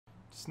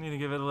Just need to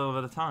give it a little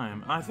bit of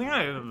time. I think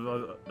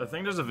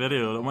there's a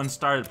video that one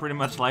started pretty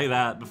much like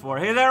that before.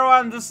 Hey there,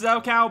 everyone, this is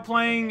Elcow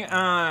playing,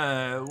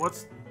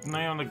 what's the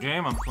name of the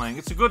game I'm playing?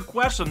 It's a good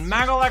question.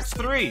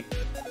 MaGLX3.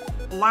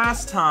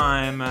 Last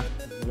time,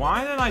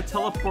 why did I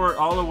teleport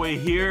all the way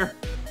here?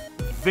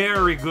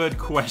 Very good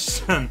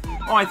question.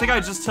 Oh, I think I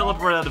just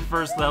teleported at the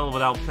first level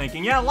without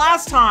thinking. Yeah,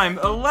 last time,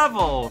 a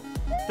level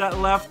that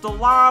left a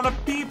lot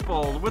of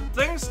people with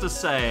things to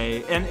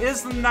say. And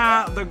isn't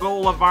that the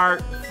goal of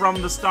art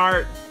from the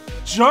start?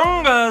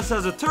 Jungus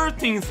has a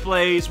 13th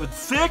place with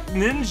Thicc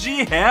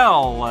Ninji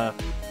Hell.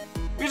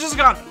 We just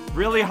got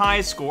really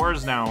high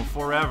scores now,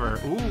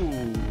 forever.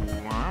 Ooh,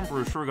 I'm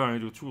pretty sure we're gonna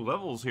do 2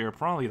 levels here.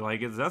 Probably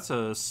like that's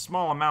a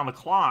small amount of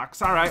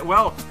clocks. Alright,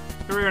 well,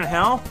 here we are in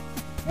hell.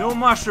 No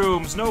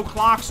mushrooms, no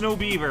clocks, no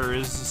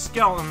beavers.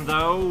 Skeleton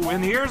though,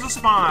 and here's a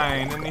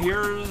spine, and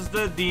here's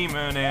the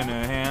demon in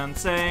a hand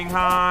saying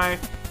hi.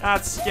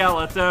 That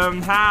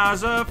skeleton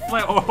has a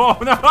flame. Oh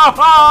no, not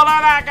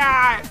that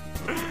guy!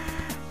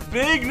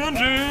 Big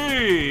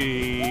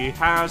Ninji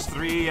has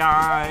 3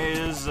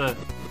 eyes.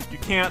 You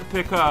can't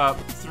pick up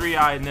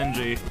 3-eyed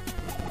Ninji.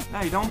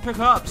 Now you don't pick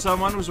up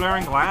someone who's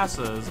wearing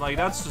glasses. Like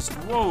that's just,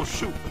 whoa,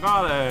 shoot, I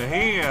got a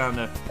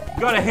hand. You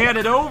gotta hand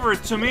it over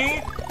to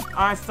me.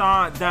 I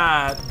thought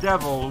that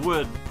devil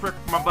would prick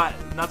my butt,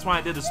 and that's why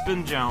I did a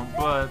spin jump,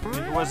 but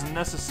it wasn't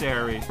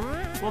necessary.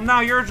 Well,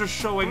 now you're just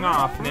showing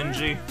off,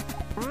 Ninji.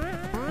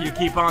 You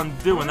keep on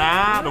doing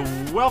that.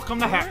 Welcome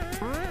to heck.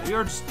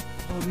 You're just,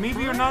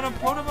 maybe you're not a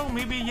potable,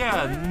 maybe,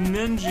 yeah.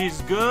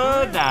 Ninji's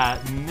good at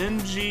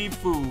Ninji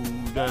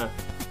food.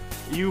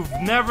 You've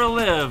never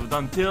lived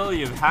until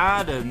you've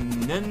had a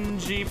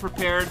Ninji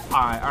prepared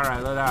pie.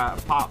 Alright, let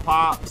that pop,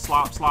 pop,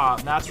 slop,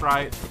 slop. That's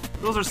right.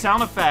 Those are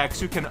sound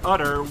effects you can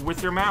utter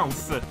with your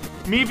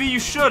mouth. Maybe you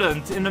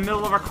shouldn't in the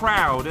middle of a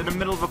crowd, in the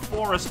middle of a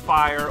forest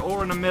fire,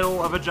 or in the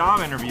middle of a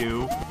job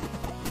interview.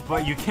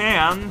 But you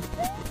can.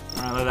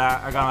 Alright, let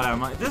that, I got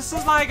that. This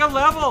is like a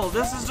level.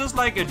 This is just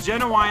like a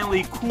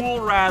genuinely cool,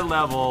 rad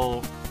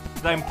level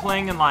that I'm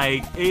playing in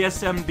like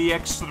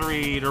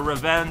MaGLX3, the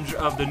Revenge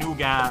of the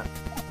Nougat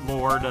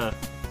Lord.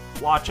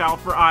 Watch out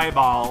for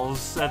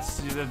eyeballs. That's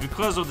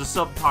because of the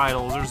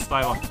subtitles. There's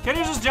style. Can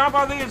you just jump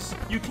on these?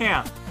 You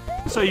can't.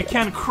 So you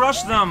can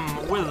crush them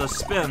with a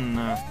spin,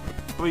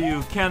 but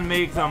you can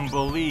make them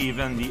believe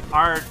in the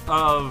art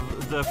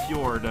of the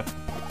fjord.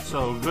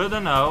 So good to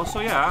know.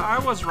 So yeah, I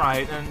was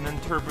right in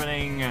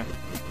interpreting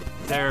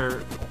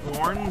their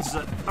horns.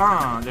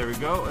 There we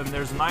go. And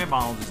there's an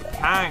eyeball just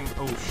hang.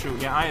 Oh shoot,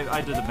 yeah,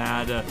 I did a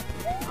bad.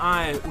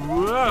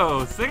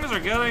 Whoa, things are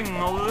getting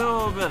a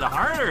little bit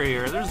harder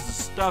here. There's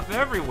stuff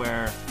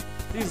everywhere.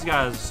 These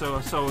guys,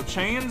 so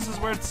chains is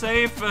where it's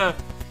safe.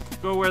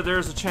 Go where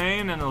there's a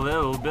chain and a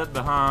little bit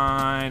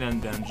behind, and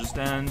then just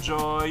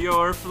enjoy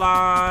your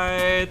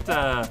flight.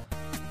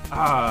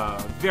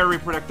 Very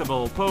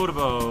predictable.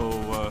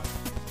 Potable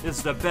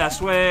is the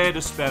best way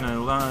to spend a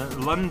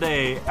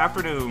Lunday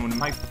afternoon.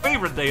 My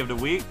favorite day of the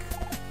week.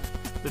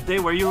 The day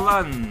where you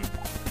lun.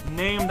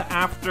 Named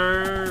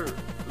after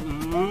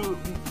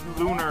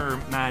lunar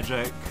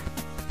magic.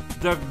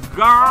 The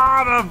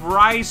god of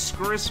Rice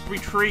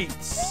Krispie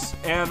treats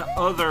and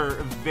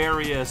other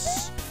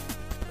various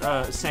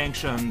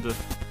sanctioned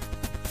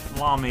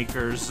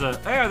lawmakers.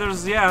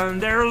 There's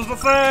the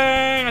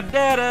thing, I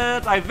did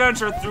it, I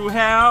ventured through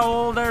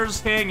hell, there's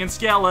hanging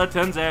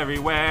skeletons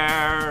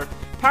everywhere.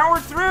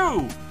 Powered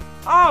through!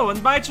 Oh,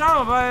 and by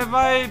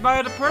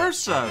the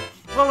person.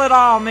 Well, it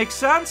all makes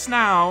sense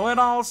now, it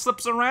all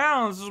slips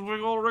around. This is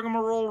wiggle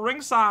rigmarole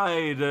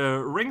ringside,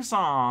 ring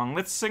song,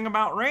 let's sing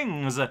about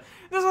rings. This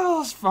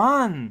was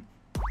fun.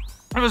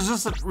 It was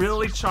just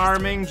really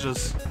charming,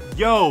 just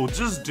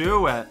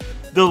do it.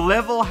 The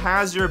level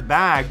has your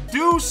back.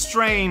 Do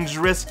strange,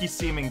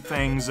 risky-seeming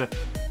things.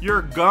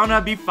 You're gonna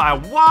be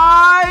fine.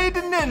 Wide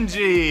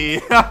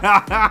Ninji!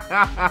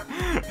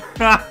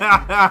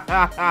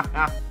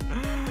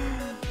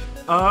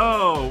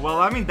 Oh, well,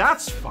 I mean,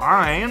 that's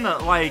fine.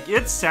 Like,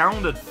 it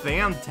sounded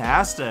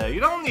fantastic.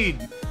 You don't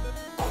need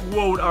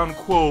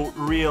quote-unquote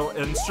real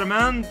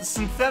instruments.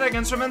 Synthetic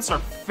instruments are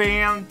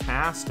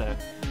fantastic.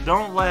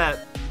 Don't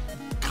let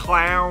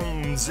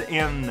clowns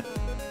in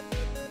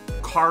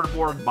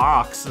cardboard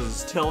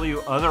boxes tell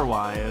you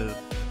otherwise.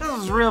 This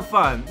is real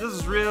fun. This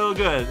is real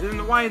good. And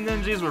the white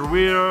ninjas were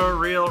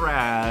real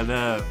rad.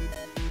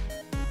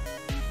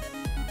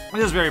 It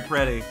is very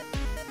pretty.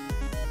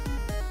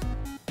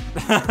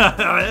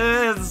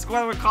 It's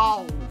what we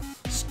call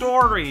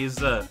stories.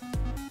 Yeah,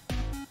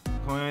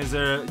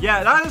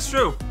 that is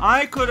true.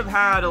 I could have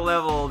had a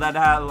level that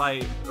had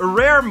like a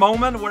rare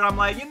moment where I'm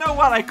like, you know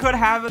what, I could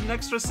have an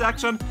extra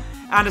section.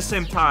 At the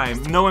same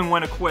time, knowing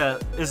when to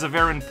quit is a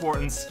very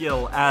important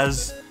skill,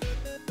 as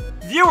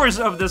viewers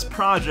of this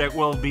project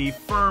will be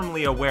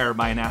firmly aware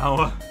by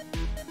now.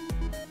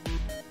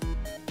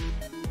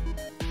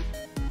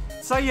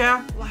 So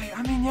yeah, like,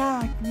 I mean,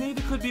 yeah,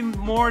 maybe could be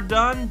more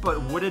done,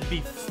 but would it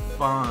be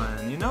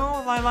fun, you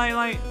know?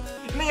 Like,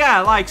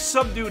 yeah, like,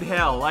 subdued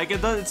hell, like,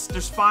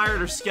 there's fire,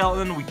 there's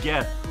skeleton, we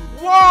get.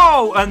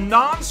 Whoa! A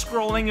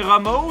non-scrolling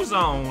remote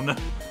zone.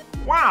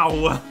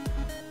 Wow.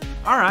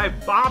 Alright,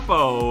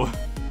 Boppo.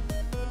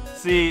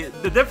 See,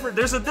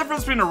 there's a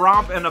difference between a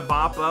romp and a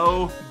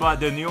Boppo, but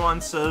the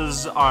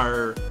nuances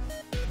are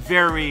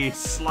very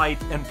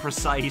slight and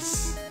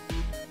precise.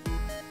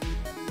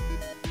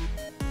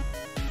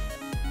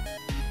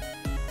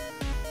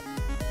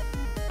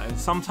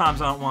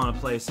 Sometimes I don't want to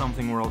play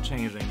something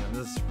world-changing, and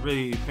this is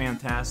really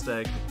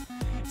fantastic.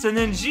 It's a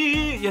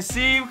Ninji, you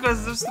see,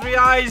 because there's 3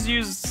 I's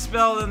used to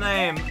spell the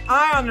name.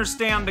 I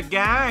understand the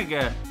gag.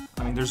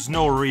 I mean, there's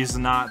no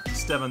reason not to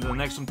step into the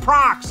next one.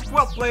 Prox,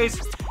 12th place,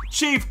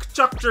 Chief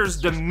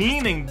Chuckster's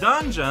Demeaning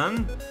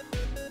Dungeon.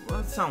 Well,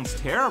 that sounds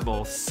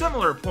terrible.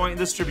 Similar point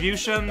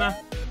distribution,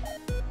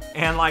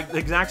 and like the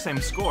exact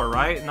same score,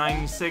 right?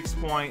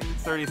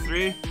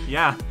 96.33?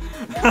 Yeah.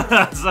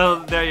 So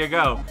there you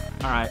go.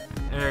 Alright,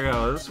 there you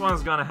go. This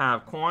one's gonna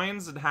have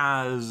coins. It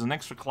has an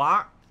extra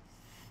clock.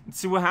 Let's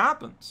see what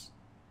happens.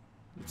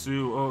 Let's see.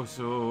 Oh,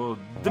 so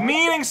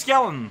Demeaning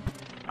skeleton.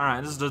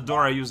 Alright, this is the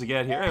door I used to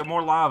get here. Hey,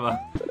 more lava.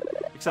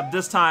 Except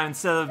this time,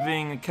 instead of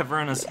being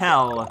cavernous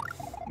hell,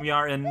 we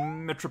are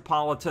in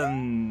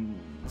metropolitan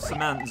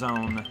cement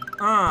zone.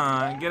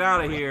 Get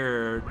out of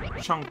here,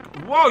 chunk.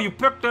 Whoa, you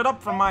picked it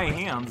up from my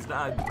hands.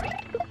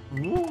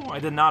 Woo, I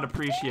did not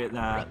appreciate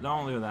that.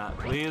 Don't do that,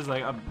 please.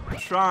 Like, I'm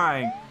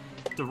trying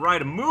to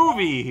write a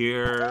movie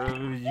here.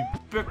 You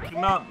picked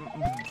up.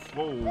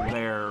 Whoa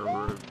there,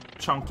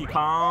 Chunky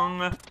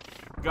Kong.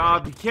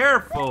 God, be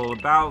careful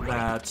about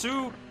that.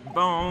 Soup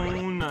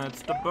bone.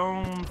 It's the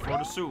bone for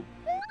the soup.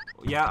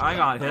 Yeah, I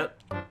got hit.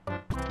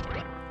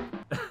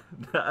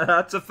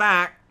 That's a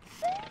fact.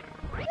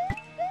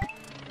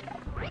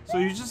 So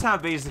you just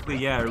have basically,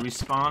 yeah, a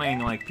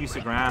respawning like piece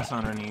of grass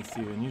underneath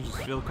you, and you just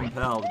feel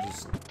compelled to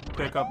just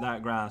pick up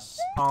that grass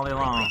all day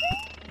long.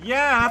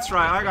 Yeah, that's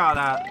right, I got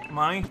that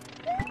money.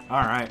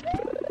 Alright.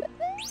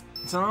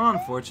 It's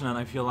unfortunate,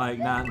 I feel like,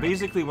 that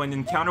basically when you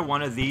encounter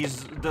one of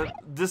these,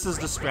 this is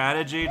the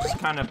strategy, just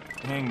kind of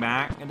hang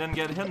back and then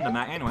get hit in the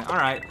back. Anyway,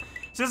 alright.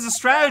 So it's a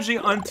strategy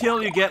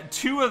until you get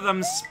 2 of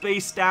them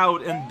spaced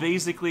out and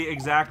basically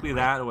exactly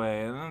that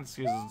way. And then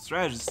the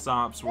strategy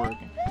stops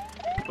working.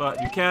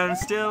 But you can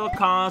still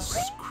cause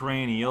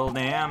cranial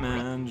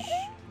damage.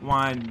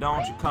 Why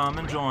don't you come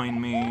and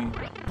join me?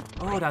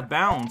 Oh, that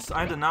bounce.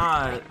 I did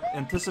not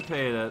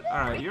anticipate it.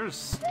 Alright, you're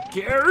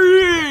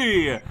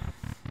scary!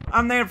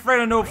 I'm not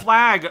afraid of no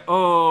flag.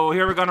 Oh,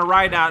 here we're gonna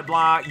ride that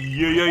block.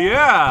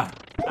 Yeah.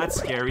 That's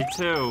scary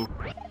too.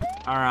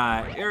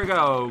 Alright, here we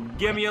go.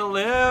 Give me a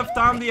lift.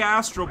 I'm the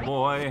Astro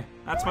Boy.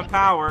 That's my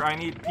power. I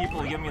need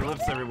people to give me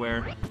lifts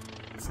everywhere.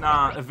 It's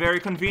not a very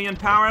convenient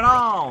power at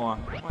all.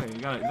 Wait,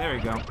 you got it. There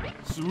you go.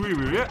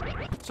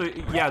 So,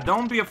 yeah,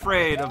 don't be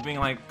afraid of being,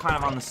 like, kind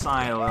of on the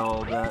side a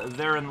little bit.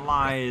 Therein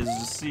lies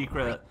the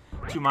secret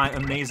to my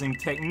amazing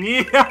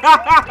technique.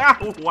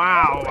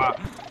 Wow.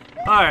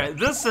 Alright,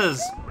 this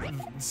is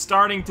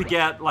starting to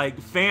get, like,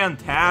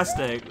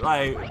 fantastic.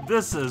 Like,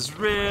 this is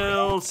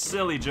real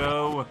silly,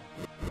 Joe.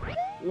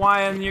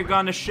 Why aren't you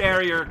gonna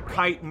share your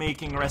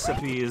kite-making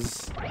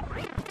recipes?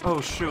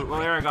 Oh, shoot. Well,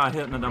 there I got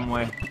hit in a dumb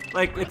way.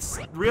 Like, it's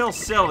real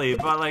silly,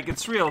 but, like,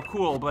 it's real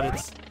cool, but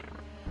it's...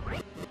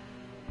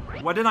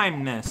 What did I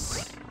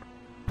miss?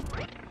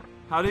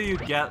 How do you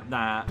get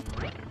that?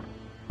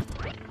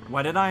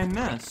 What did I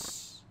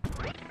miss?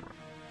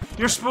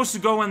 You're supposed to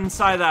go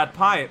inside that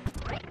pipe.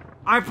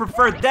 I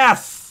prefer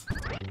death!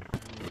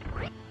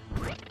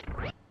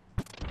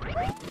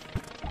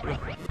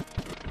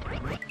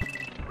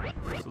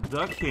 So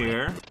duck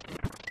here.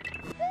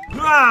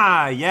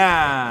 Ah,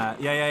 yeah,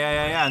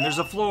 and there's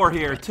a floor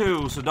here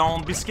too, so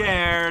don't be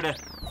scared.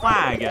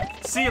 Flag.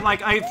 See,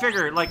 like, I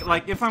figured,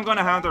 like, if I'm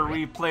gonna have to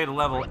replay the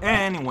level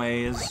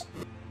anyways,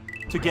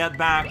 to get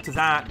back to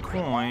that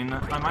coin,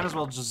 I might as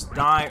well just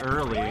die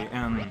early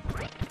and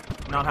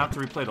not have to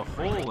replay the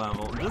whole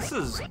level. This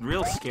is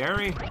real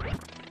scary.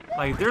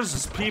 Like, there's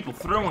just people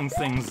throwing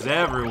things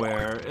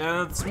everywhere.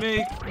 It's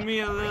making me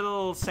a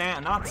little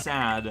sad, not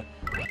sad.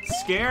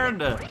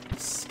 Scared?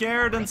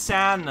 Scared and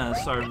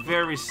sadness are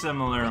very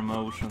similar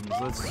emotions.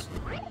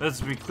 Let's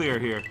be clear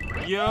here.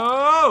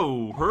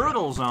 Yo!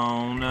 Hurdle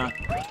zone.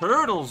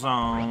 Turtle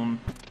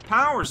zone.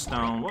 Power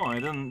stone. Whoa, I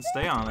didn't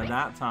stay on it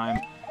that time.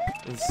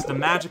 It's the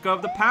magic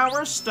of the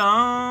power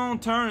stone.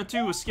 Turn it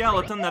to a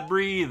skeleton that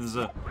breathes.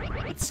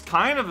 It's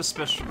kind of a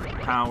special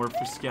power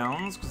for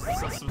skeletons, because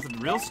that's what the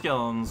real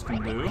skeletons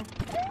can do.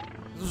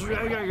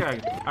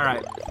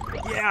 Alright.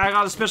 Yeah, I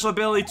got a special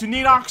ability to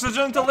need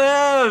oxygen to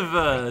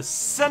live!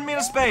 Send me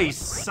to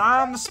space!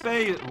 I'm the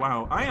space.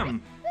 Wow, I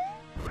am...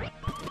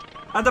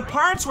 At the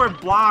parts where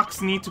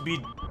blocks need to be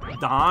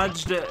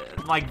dodged,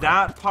 like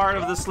that part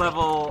of this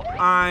level,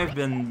 I've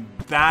been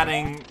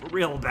batting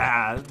real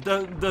bad.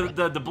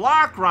 The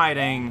block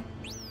riding...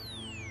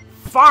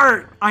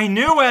 Fart! I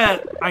knew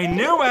it! I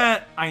knew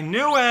it! I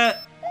knew it!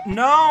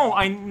 No!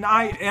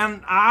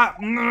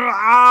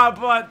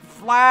 But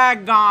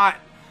flag got...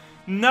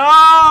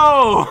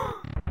 No!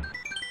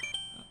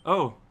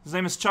 Oh, his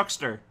name is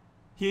Chuckster.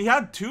 He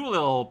had 2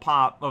 little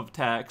pop of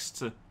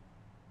text.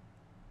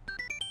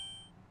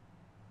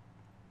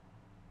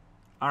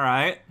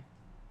 Alright.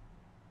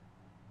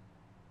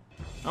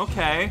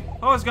 Okay.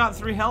 Oh, it's got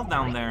 3 health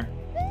down there.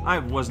 I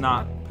was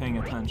not paying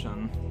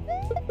attention.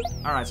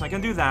 Alright, so I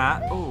can do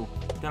that. Oh,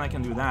 then I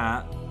can do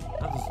that.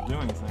 That doesn't do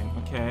anything.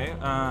 Okay,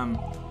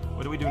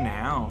 what do we do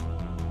now?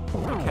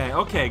 Okay,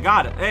 okay,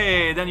 got it.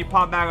 Hey, then you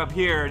pop back up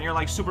here and you're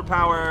like super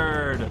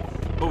powered.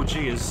 Oh,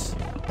 jeez.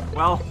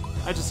 Well,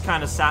 I just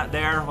kind of sat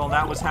there while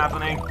that was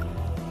happening.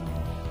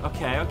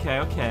 Okay, okay,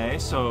 okay.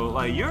 So,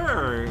 like,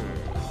 you're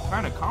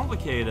kind of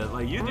complicated.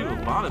 Like, you do a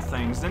lot of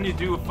things. Then you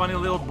do a funny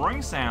little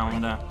bring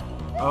sound.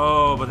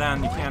 Oh, but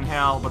then you can't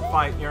help but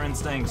fight your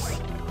instincts.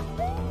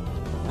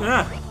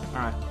 Alright.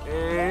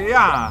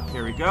 Yeah,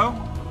 here we go.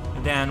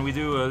 And then we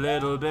do a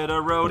little bit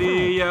of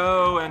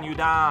rodeo and you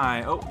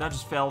die. Oh, that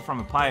just fell from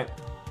a pipe.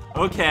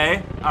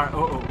 Okay. Alright,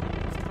 oh.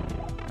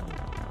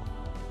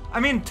 I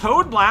mean,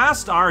 Toad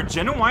Blast are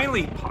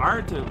genuinely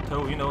hard to,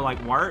 you know,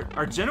 like, Wart,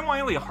 are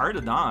genuinely hard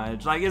to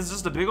dodge. Like, it's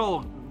just a big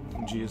old,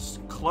 jeez,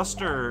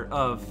 cluster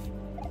of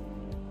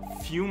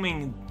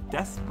fuming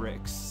death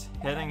bricks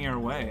heading your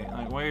way.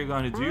 Like, what are you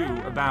going to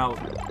do about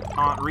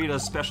Aunt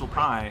Rita's special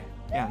pie?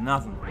 Yeah,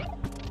 nothing.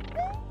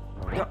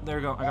 Yep, there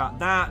we go. I got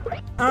that.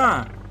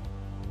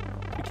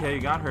 Okay,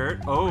 you got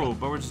hurt. Oh,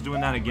 but we're just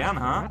doing that again,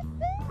 huh?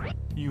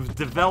 You've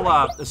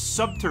developed a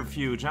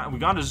subterfuge, huh? We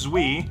got a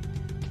Zui.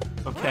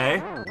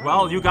 Okay.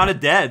 Well, you got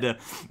it dead.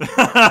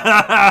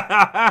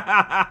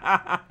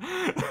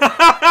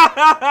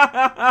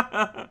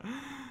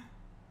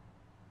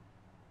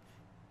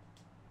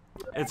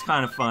 It's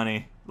kind of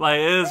funny. Like,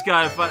 it is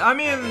kind of funny. I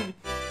mean,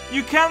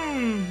 you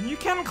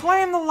can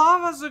claim the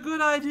lava's a good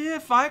idea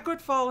if I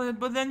could fall in,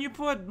 but then you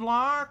put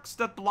blocks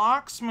that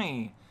blocks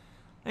me.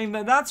 And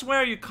that's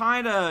where you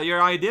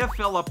your idea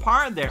fell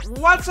apart there.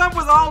 What's up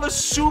with all the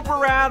super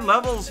rad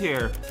levels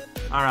here?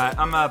 Alright,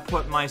 I'm gonna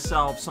put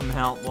myself some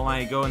help while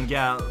I go and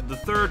get the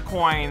 3rd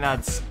coin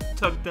that's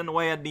tucked in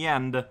away at the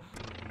end. Alright,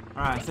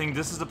 I think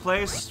this is the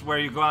place where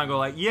you're gonna go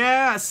like,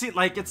 yeah, see,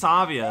 like, it's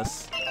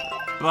obvious.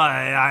 But,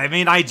 I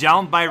mean, I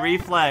jumped by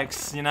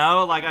reflex, you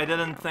know? Like, I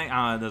didn't think...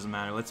 Oh, it doesn't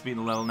matter. Let's beat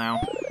the level now.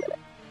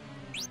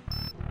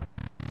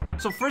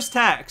 So, first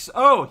text.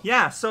 Oh,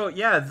 yeah, so,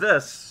 yeah,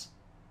 this.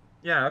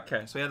 Yeah,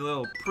 okay. So, we had a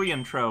little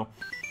pre-intro.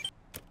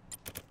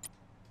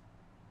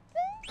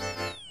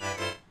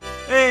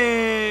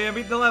 Hey, I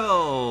beat the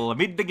level. I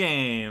beat the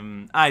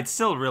game. It's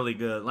still really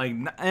good. Like,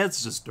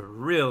 it's just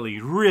really,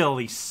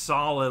 really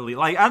solidly.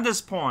 Like, at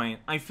this point,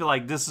 I feel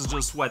like this is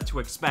just what to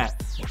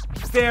expect.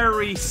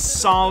 Very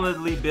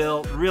solidly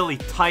built, really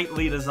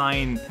tightly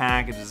designed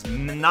packages.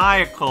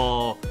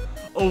 Maniacal.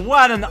 Oh,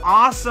 what an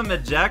awesome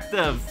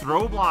objective.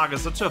 Throw block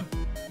is such a...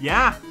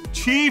 Yeah,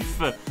 Chief.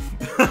 For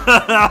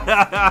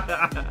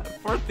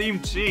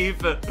Theme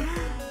Chief.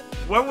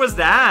 What was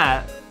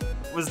that?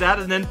 Was that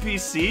an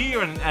NPC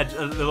or a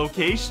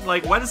location?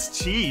 Like, what is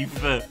Chief?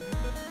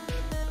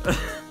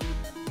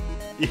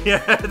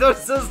 Yeah,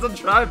 this is the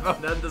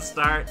tripod at the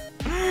start.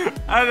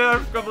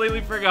 I completely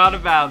forgot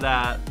about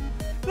that.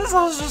 This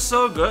was just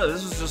so good.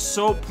 This was just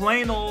so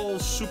plain old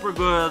super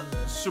good,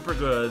 super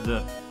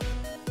good.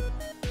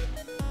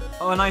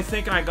 Oh, and I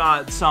think I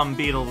got some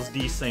Beatles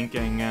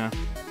desyncing.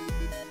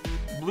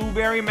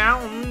 Blueberry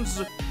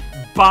Mountains.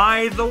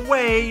 By the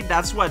way,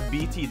 that's what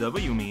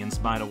BTW means,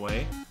 by the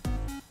way.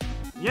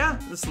 Yeah,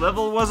 this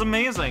level was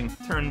amazing,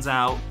 turns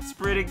out. It's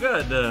pretty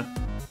good.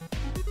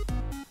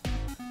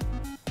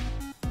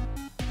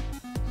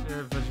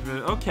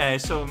 Okay,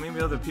 so maybe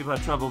other people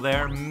have trouble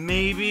there.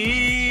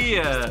 Maybe.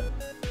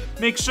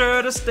 Make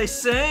sure to stay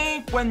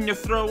safe when you're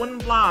throwing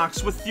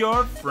blocks with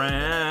your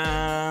friends.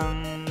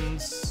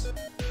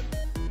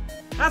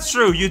 That's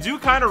true, you do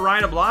kind of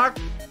ride a block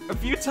a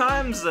few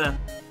times.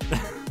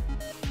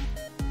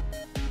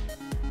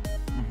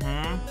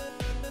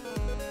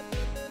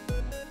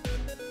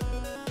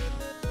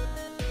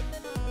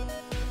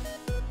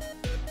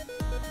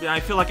 Yeah, I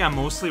feel like I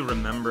mostly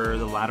remember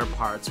the latter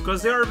parts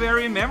because they are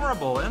very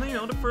memorable. And you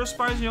know, the first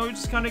parts, you know, you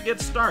just kind of get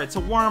started. It's a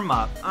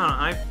warm-up. I don't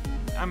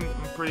know, I'm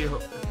pretty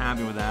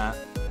happy with that.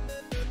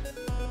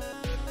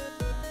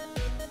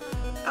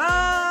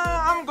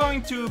 I'm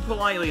going to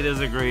politely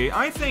disagree.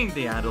 I think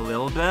they add a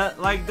little bit.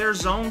 Like, their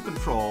zone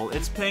control.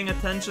 It's paying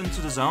attention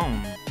to the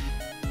zone.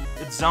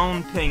 It's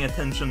zone paying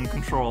attention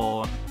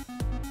control.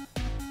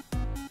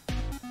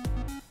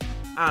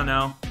 I don't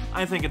know.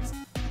 I think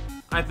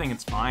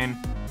it's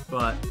fine.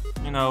 But,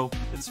 you know,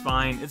 it's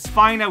fine. It's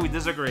fine that we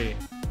disagree.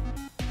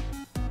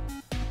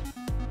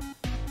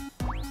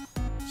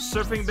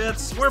 Surfing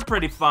bits were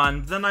pretty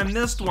fun. Then I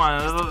missed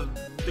one,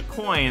 the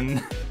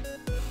coin.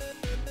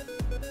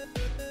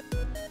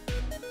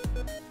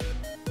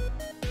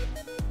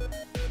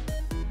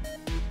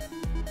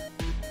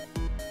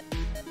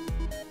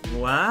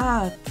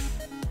 What?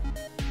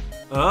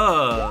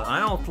 I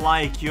don't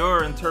like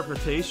your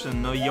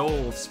interpretation of your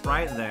old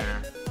sprite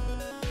there.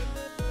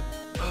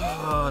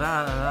 Oh,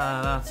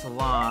 that's a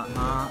lot,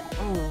 huh?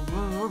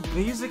 Oh, we're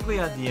basically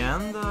at the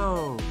end,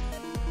 though.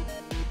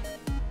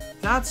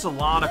 That's a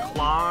lot of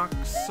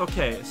clocks.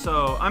 Okay,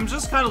 so I'm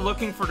just kind of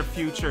looking for the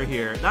future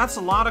here. That's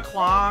a lot of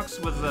clocks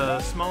with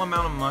a small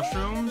amount of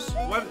mushrooms.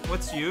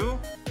 What's you?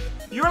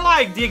 You're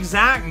like the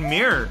exact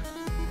mirror.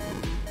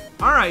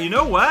 Alright, you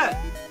know what?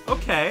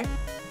 Okay.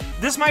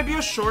 This might be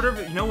a shorter,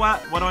 you know what?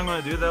 What am I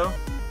gonna do though?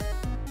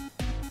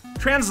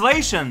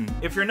 Translation.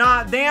 If you're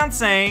not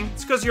dancing,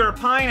 it's because you're a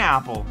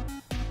pineapple.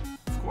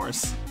 Of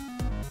course.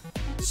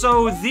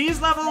 So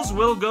these levels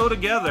will go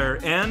together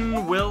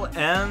and will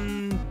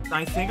end.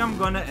 I think I'm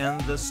gonna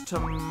end this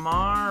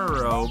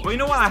tomorrow. But you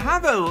know what? I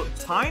have a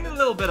tiny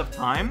little bit of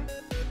time.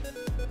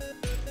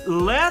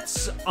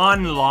 Let's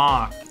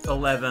unlock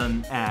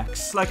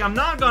 11X. Like, I'm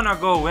not gonna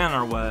go in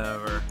or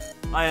whatever.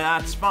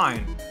 That's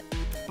fine.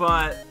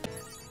 But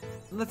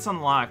let's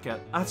unlock it.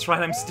 That's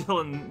right, I'm still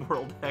in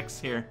World X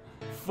here.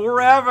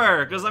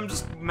 Forever! Because I'm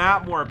just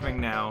map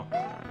warping now.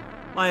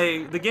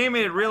 Like, the game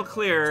made it real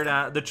clear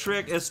that the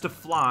trick is to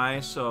fly,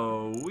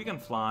 so we can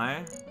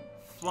fly.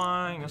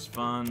 Flying is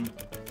fun.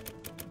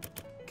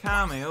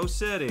 Cameo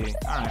City.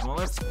 Alright, well,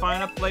 let's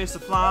find a place to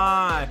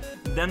fly.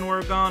 Then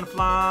we're gonna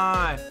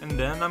fly. And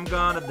then I'm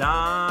gonna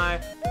die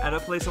at a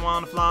place I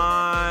wanna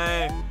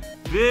fly.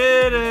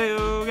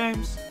 Video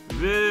games.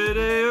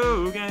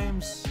 Video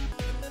games.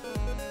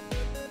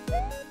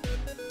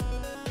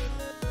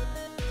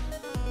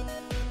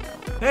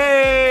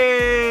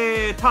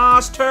 Hey,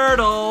 Toss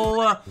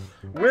Turtle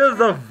with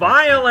the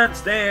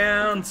violence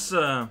dance.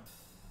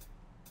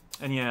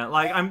 And yeah,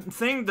 like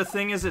the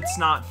thing is it's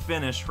not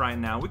finished right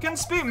now. We can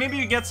speak, maybe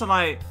you get to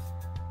like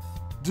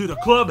do the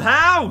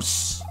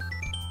clubhouse.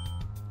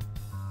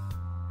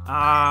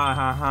 Ah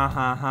ha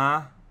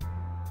ha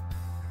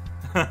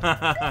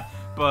ha.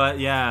 But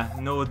yeah,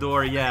 no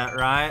door yet,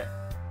 right?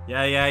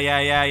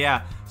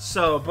 Yeah.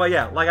 So, but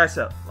yeah, like I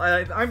said,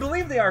 I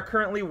believe they are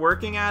currently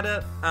working at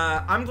it.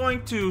 I'm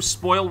going to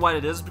spoil what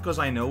it is because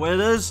I know what it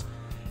is.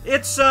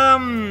 It's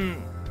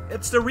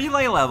the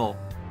relay level.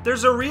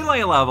 There's a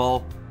relay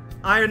level.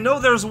 I know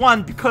there's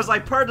one because I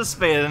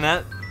participated in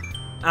it.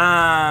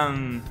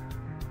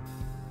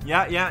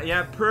 Yeah.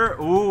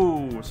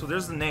 Ooh, so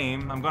there's the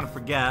name. I'm gonna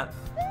forget.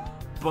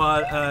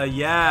 But,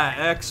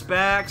 yeah,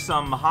 expect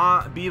some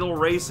hot Beetle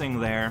racing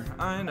there.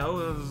 I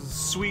know,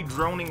 sweet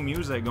droning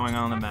music going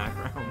on in the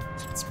background.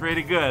 It's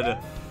pretty good.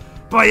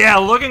 But yeah,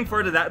 looking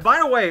forward to that. By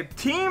the way,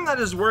 team that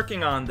is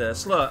working on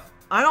this, look,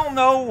 I don't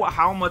know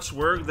how much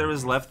work there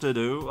is left to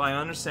do. I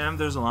understand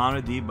there's a lot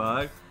of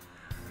debug.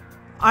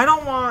 I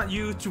don't want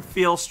you to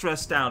feel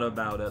stressed out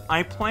about it.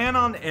 I plan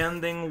on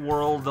ending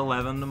World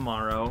 11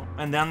 tomorrow,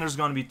 and then there's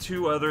going to be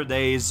 2 other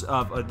days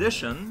of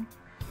addition.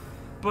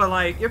 But,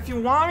 like, if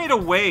you want me to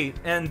wait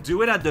and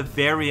do it at the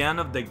very end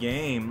of the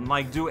game,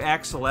 like, do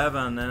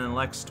X11 and then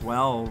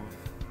X12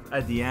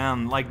 at the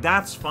end, like,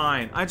 that's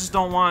fine. I just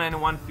don't want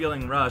anyone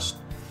feeling rushed.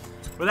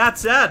 With that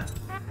said,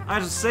 I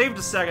just saved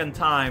a second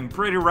time.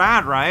 Pretty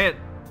rad, right?